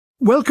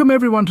Welcome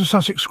everyone to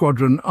Sussex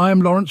Squadron. I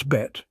am Lawrence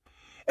Bett.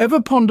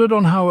 Ever pondered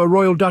on how a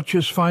royal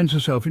duchess finds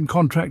herself in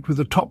contract with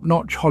a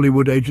top-notch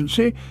Hollywood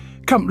agency?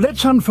 Come,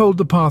 let's unfold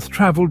the path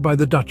travelled by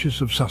the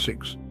Duchess of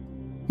Sussex.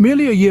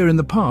 Merely a year in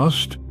the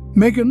past,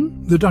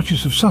 Meghan, the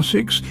Duchess of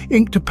Sussex,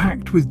 inked a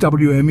pact with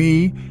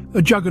WME,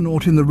 a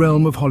juggernaut in the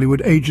realm of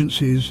Hollywood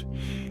agencies.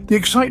 The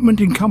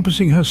excitement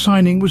encompassing her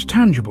signing was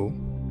tangible,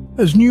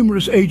 as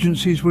numerous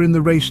agencies were in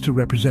the race to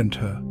represent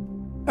her.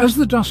 As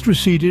the dust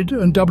receded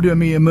and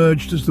WME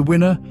emerged as the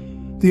winner,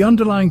 the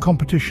underlying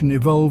competition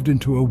evolved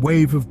into a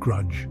wave of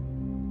grudge.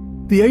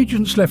 The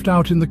agents left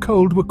out in the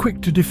cold were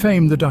quick to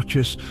defame the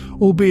Duchess,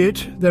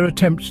 albeit their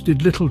attempts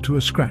did little to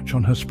a scratch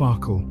on her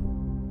sparkle.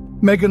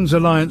 Meghan's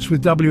alliance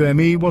with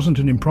WME wasn't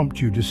an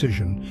impromptu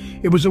decision.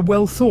 It was a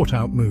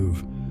well-thought-out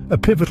move, a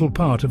pivotal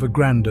part of a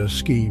grander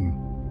scheme.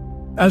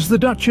 As the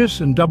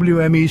Duchess and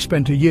WME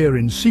spent a year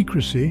in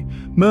secrecy,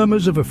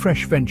 murmurs of a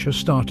fresh venture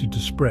started to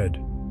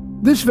spread.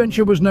 This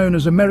venture was known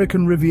as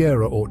American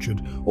Riviera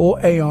Orchard, or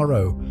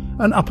ARO,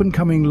 an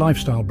up-and-coming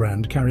lifestyle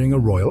brand carrying a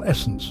royal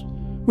essence.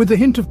 With a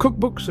hint of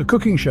cookbooks, a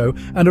cooking show,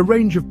 and a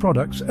range of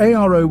products,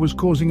 ARO was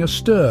causing a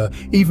stir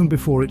even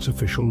before its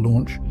official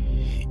launch.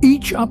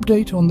 Each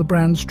update on the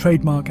brand's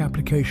trademark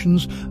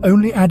applications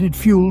only added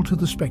fuel to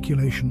the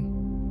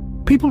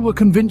speculation. People were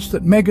convinced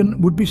that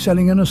Meghan would be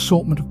selling an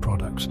assortment of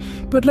products,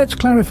 but let's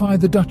clarify,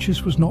 the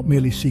Duchess was not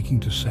merely seeking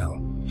to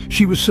sell.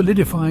 She was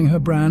solidifying her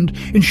brand,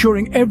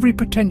 ensuring every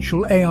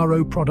potential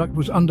ARO product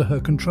was under her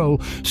control,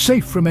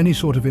 safe from any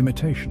sort of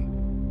imitation.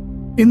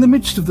 In the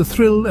midst of the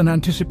thrill and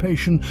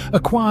anticipation, a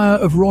choir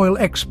of royal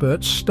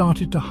experts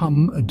started to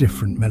hum a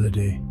different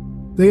melody.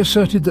 They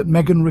asserted that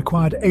Meghan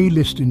required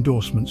A-list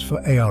endorsements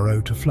for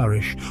ARO to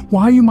flourish.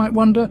 Why, you might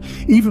wonder?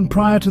 Even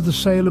prior to the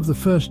sale of the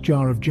first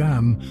jar of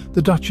jam,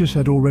 the Duchess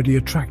had already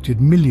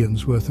attracted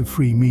millions worth of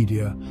free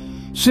media.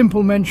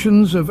 Simple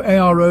mentions of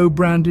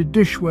ARO-branded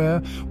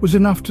dishware was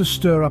enough to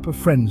stir up a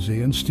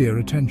frenzy and steer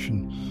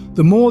attention.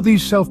 The more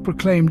these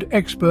self-proclaimed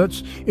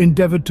experts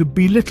endeavoured to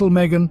belittle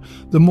Meghan,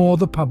 the more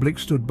the public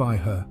stood by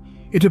her.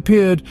 It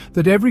appeared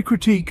that every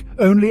critique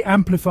only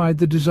amplified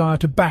the desire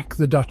to back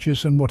the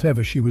Duchess and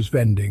whatever she was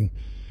vending.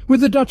 With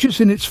the Duchess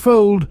in its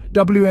fold,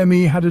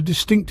 WME had a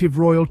distinctive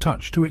royal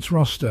touch to its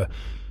roster.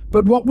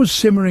 But what was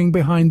simmering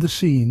behind the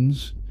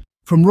scenes?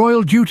 From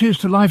royal duties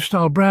to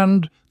lifestyle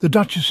brand, the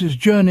Duchess's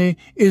journey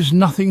is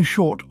nothing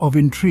short of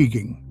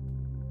intriguing.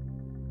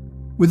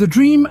 With a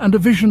dream and a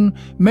vision,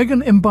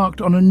 Meghan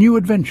embarked on a new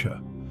adventure,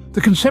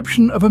 the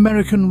conception of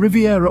American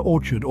Riviera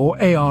Orchard, or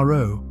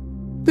ARO.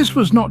 This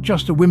was not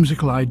just a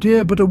whimsical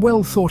idea, but a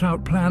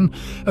well-thought-out plan,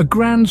 a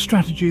grand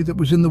strategy that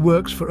was in the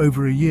works for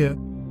over a year.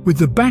 With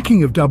the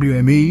backing of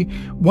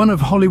WME, one of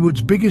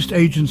Hollywood's biggest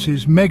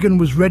agencies, Meghan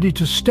was ready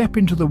to step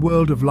into the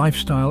world of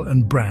lifestyle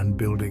and brand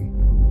building.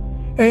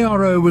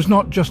 ARO was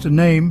not just a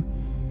name,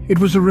 it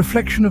was a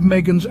reflection of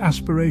Meghan's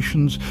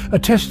aspirations, a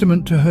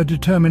testament to her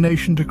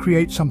determination to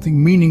create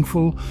something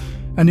meaningful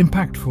and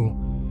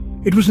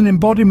impactful. It was an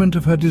embodiment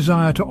of her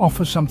desire to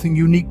offer something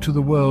unique to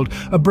the world,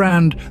 a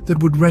brand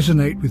that would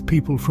resonate with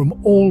people from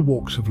all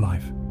walks of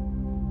life.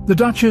 The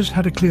Duchess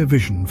had a clear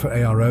vision for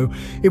ARO.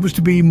 It was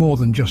to be more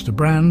than just a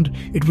brand,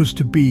 it was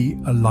to be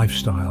a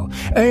lifestyle.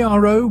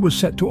 ARO was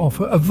set to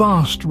offer a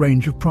vast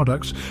range of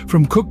products,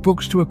 from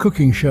cookbooks to a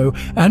cooking show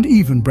and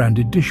even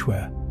branded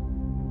dishware.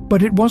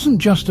 But it wasn't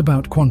just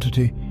about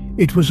quantity,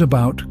 it was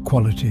about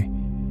quality.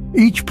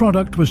 Each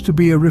product was to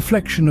be a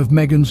reflection of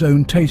Meghan's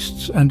own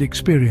tastes and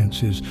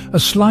experiences, a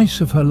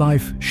slice of her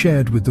life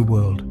shared with the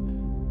world.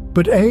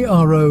 But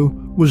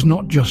ARO was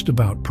not just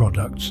about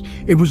products,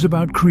 it was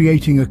about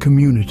creating a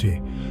community,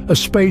 a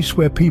space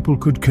where people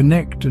could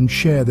connect and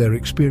share their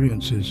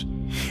experiences.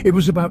 It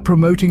was about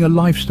promoting a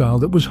lifestyle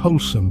that was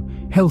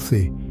wholesome,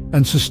 healthy,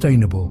 and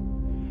sustainable.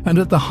 And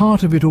at the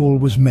heart of it all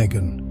was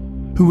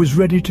Meghan, who was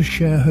ready to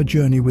share her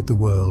journey with the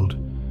world.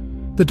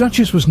 The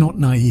Duchess was not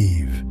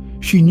naive.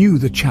 She knew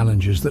the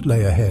challenges that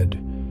lay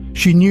ahead.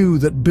 She knew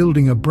that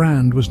building a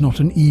brand was not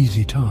an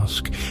easy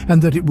task,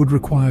 and that it would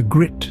require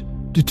grit,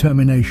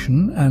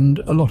 determination, and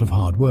a lot of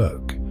hard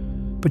work.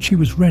 But she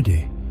was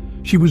ready.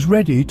 She was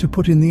ready to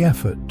put in the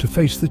effort, to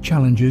face the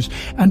challenges,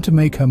 and to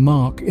make her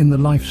mark in the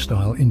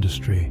lifestyle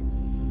industry.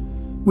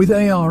 With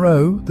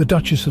ARO, the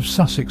Duchess of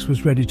Sussex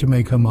was ready to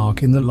make her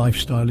mark in the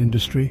lifestyle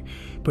industry,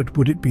 but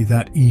would it be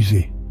that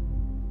easy?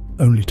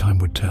 Only time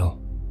would tell.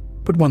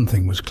 But one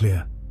thing was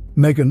clear.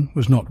 Meghan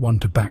was not one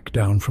to back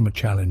down from a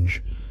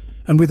challenge,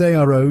 and with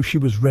ARO she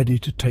was ready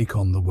to take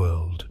on the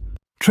world.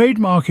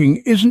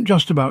 Trademarking isn't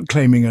just about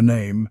claiming a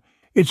name,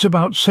 it's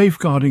about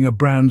safeguarding a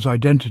brand's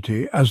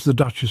identity, as the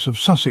Duchess of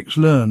Sussex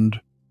learned.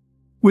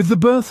 With the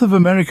birth of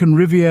American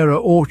Riviera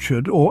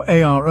Orchard, or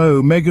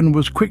ARO, Meghan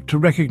was quick to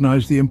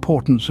recognize the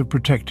importance of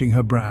protecting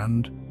her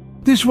brand.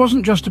 This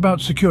wasn't just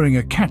about securing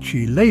a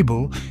catchy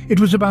label,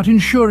 it was about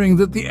ensuring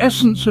that the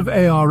essence of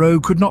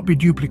ARO could not be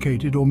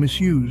duplicated or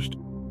misused.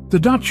 The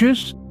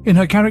Duchess, in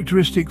her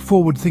characteristic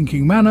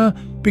forward-thinking manner,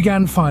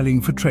 began filing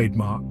for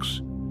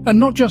trademarks. And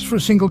not just for a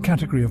single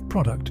category of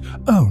product.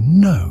 Oh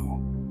no!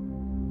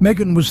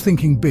 Meghan was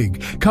thinking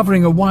big,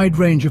 covering a wide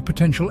range of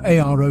potential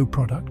ARO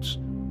products.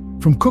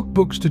 From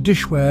cookbooks to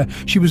dishware,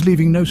 she was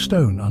leaving no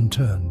stone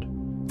unturned.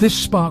 This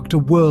sparked a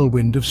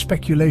whirlwind of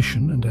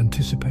speculation and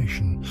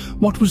anticipation.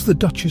 What was the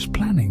Duchess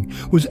planning?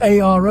 Was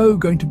ARO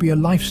going to be a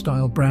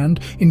lifestyle brand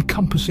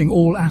encompassing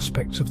all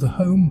aspects of the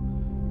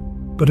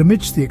home? But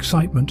amidst the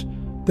excitement,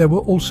 there were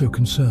also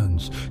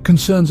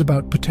concerns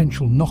about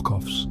potential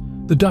knockoffs.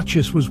 The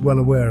Duchess was well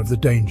aware of the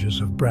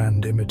dangers of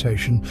brand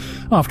imitation.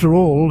 After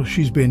all,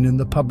 she's been in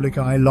the public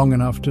eye long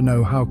enough to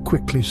know how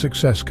quickly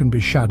success can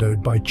be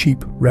shadowed by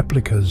cheap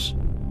replicas.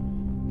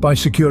 By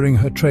securing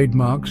her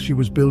trademarks, she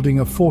was building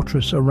a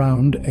fortress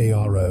around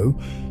ARO,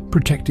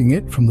 protecting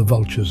it from the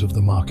vultures of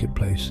the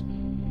marketplace.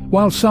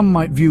 While some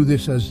might view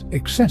this as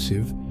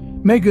excessive,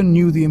 Meghan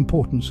knew the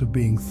importance of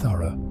being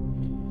thorough.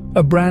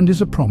 A brand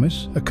is a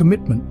promise, a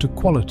commitment to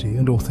quality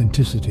and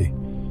authenticity.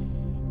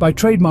 By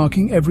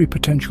trademarking every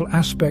potential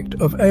aspect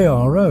of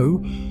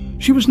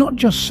ARO, she was not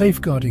just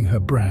safeguarding her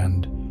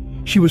brand,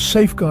 she was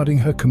safeguarding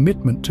her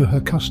commitment to her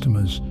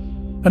customers.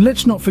 And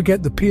let's not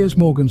forget the Piers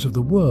Morgans of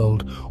the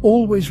world,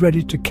 always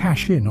ready to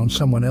cash in on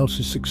someone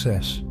else's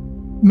success.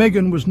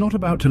 Meghan was not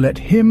about to let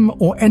him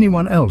or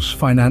anyone else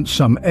finance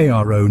some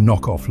ARO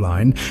knockoff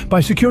line.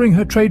 By securing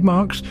her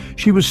trademarks,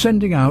 she was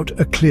sending out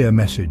a clear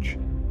message.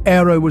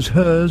 ARO was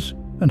hers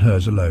and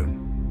hers alone.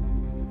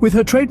 With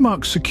her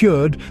trademarks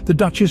secured, the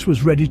Duchess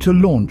was ready to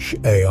launch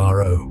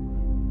ARO.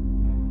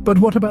 But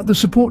what about the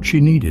support she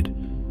needed?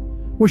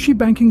 Was she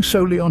banking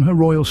solely on her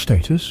royal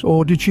status,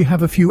 or did she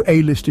have a few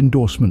A-list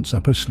endorsements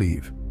up her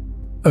sleeve?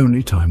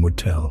 Only time would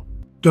tell.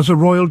 Does a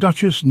royal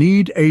duchess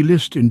need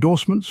A-list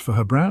endorsements for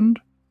her brand?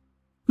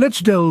 Let's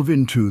delve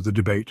into the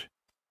debate.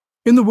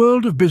 In the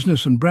world of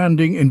business and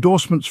branding,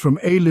 endorsements from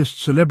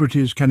A-list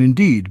celebrities can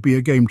indeed be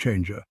a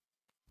game-changer.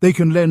 They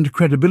can lend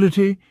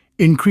credibility,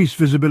 increase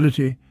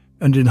visibility,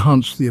 and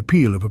enhance the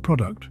appeal of a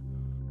product.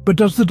 But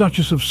does the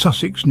Duchess of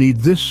Sussex need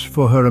this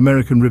for her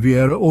American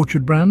Riviera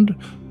orchard brand?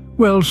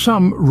 Well,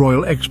 some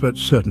royal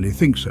experts certainly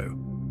think so.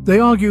 They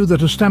argue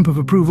that a stamp of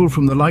approval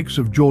from the likes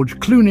of George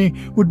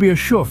Clooney would be a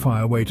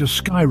surefire way to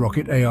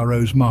skyrocket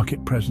ARO's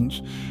market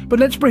presence. But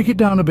let's break it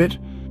down a bit.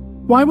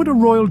 Why would a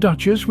royal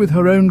duchess with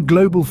her own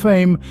global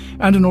fame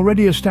and an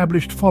already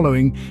established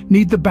following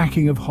need the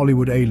backing of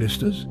Hollywood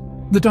A-listers?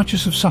 The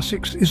Duchess of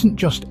Sussex isn't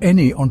just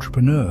any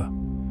entrepreneur.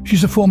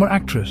 She's a former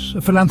actress,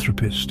 a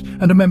philanthropist,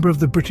 and a member of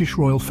the British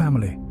royal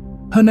family.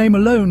 Her name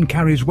alone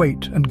carries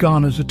weight and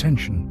garners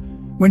attention.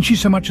 When she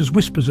so much as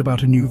whispers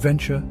about a new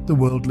venture, the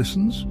world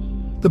listens.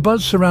 The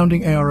buzz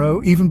surrounding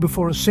ARO, even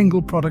before a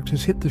single product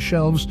has hit the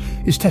shelves,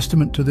 is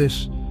testament to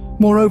this.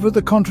 Moreover,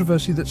 the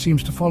controversy that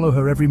seems to follow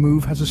her every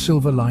move has a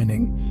silver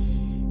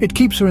lining. It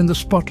keeps her in the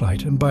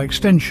spotlight and, by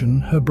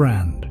extension, her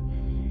brand.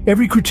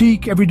 Every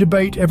critique, every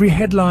debate, every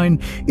headline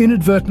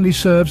inadvertently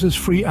serves as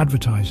free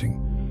advertising.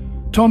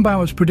 Tom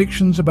Bower's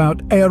predictions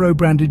about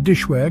ARO-branded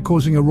dishware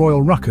causing a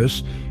royal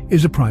ruckus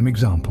is a prime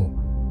example.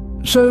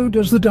 So,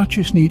 does the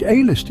Duchess need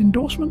A-list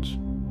endorsements?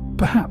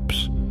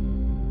 Perhaps.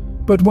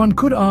 But one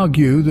could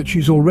argue that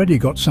she's already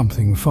got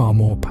something far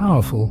more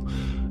powerful.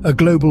 A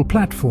global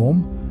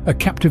platform, a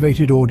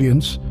captivated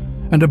audience,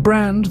 and a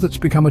brand that's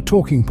become a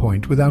talking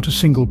point without a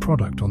single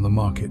product on the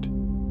market.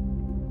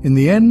 In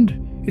the end,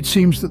 it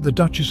seems that the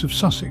Duchess of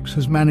Sussex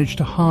has managed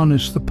to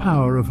harness the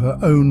power of her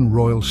own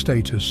royal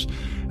status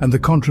and the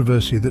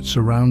controversy that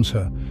surrounds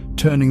her,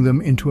 turning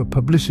them into a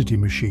publicity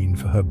machine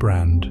for her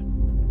brand.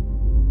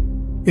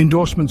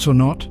 Endorsements or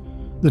not,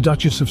 the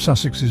Duchess of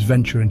Sussex's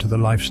venture into the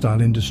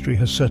lifestyle industry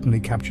has certainly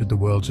captured the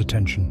world's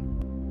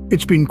attention.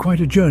 It's been quite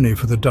a journey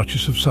for the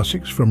Duchess of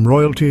Sussex, from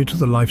royalty to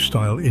the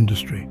lifestyle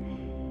industry.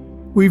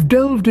 We've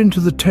delved into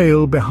the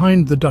tale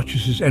behind the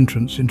Duchess's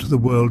entrance into the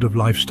world of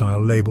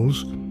lifestyle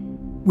labels.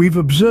 We've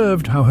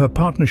observed how her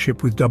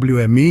partnership with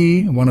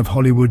WME, one of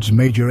Hollywood's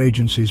major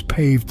agencies,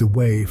 paved the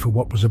way for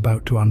what was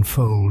about to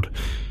unfold.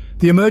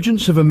 The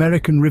emergence of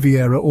American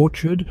Riviera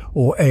Orchard,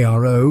 or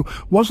ARO,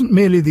 wasn't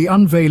merely the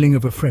unveiling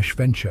of a fresh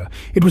venture.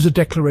 It was a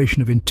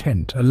declaration of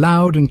intent, a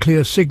loud and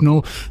clear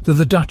signal that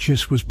the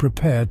Duchess was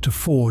prepared to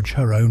forge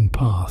her own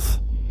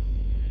path.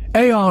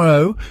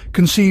 ARO,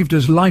 conceived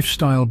as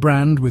lifestyle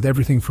brand with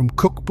everything from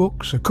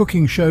cookbooks, a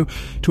cooking show,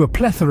 to a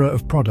plethora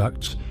of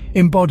products,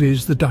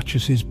 embodies the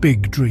Duchess's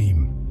big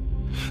dream.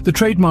 The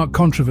trademark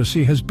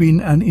controversy has been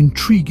an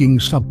intriguing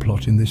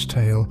subplot in this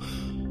tale.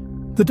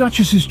 The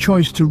Duchess's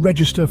choice to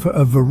register for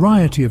a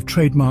variety of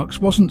trademarks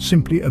wasn't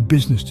simply a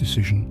business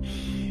decision.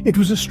 It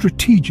was a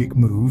strategic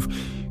move,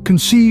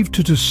 conceived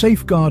to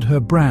safeguard her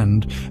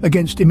brand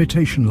against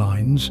imitation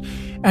lines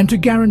and to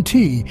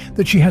guarantee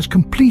that she has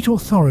complete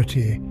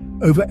authority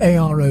over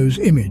ARO's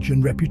image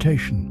and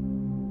reputation.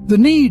 The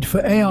need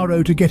for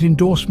ARO to get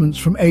endorsements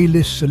from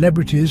A-list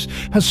celebrities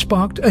has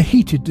sparked a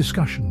heated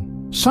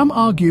discussion. Some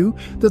argue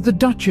that the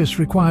Duchess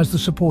requires the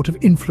support of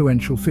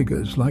influential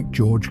figures like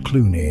George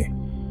Clooney.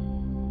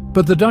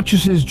 But the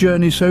Duchess's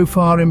journey so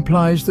far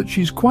implies that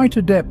she's quite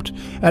adept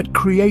at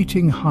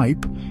creating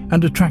hype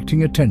and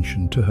attracting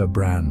attention to her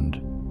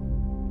brand.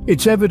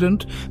 It's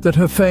evident that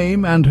her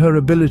fame and her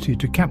ability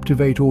to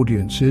captivate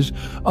audiences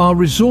are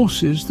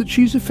resources that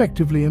she's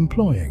effectively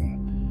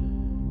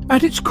employing.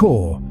 At its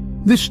core,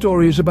 this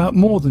story is about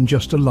more than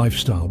just a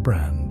lifestyle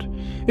brand.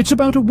 It's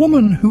about a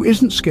woman who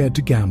isn't scared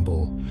to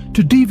gamble,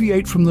 to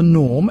deviate from the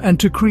norm and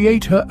to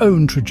create her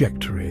own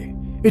trajectory.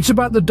 It's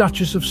about the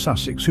Duchess of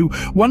Sussex, who,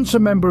 once a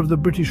member of the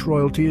British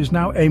royalty, is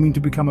now aiming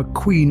to become a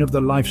queen of the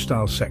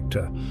lifestyle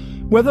sector.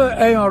 Whether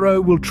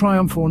ARO will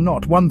triumph or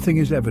not, one thing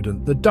is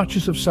evident: the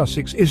Duchess of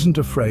Sussex isn't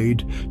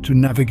afraid to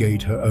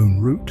navigate her own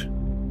route.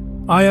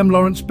 I am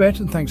Lawrence Bett,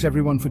 and thanks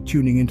everyone for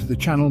tuning into the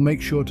channel.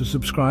 Make sure to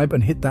subscribe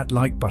and hit that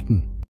like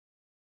button.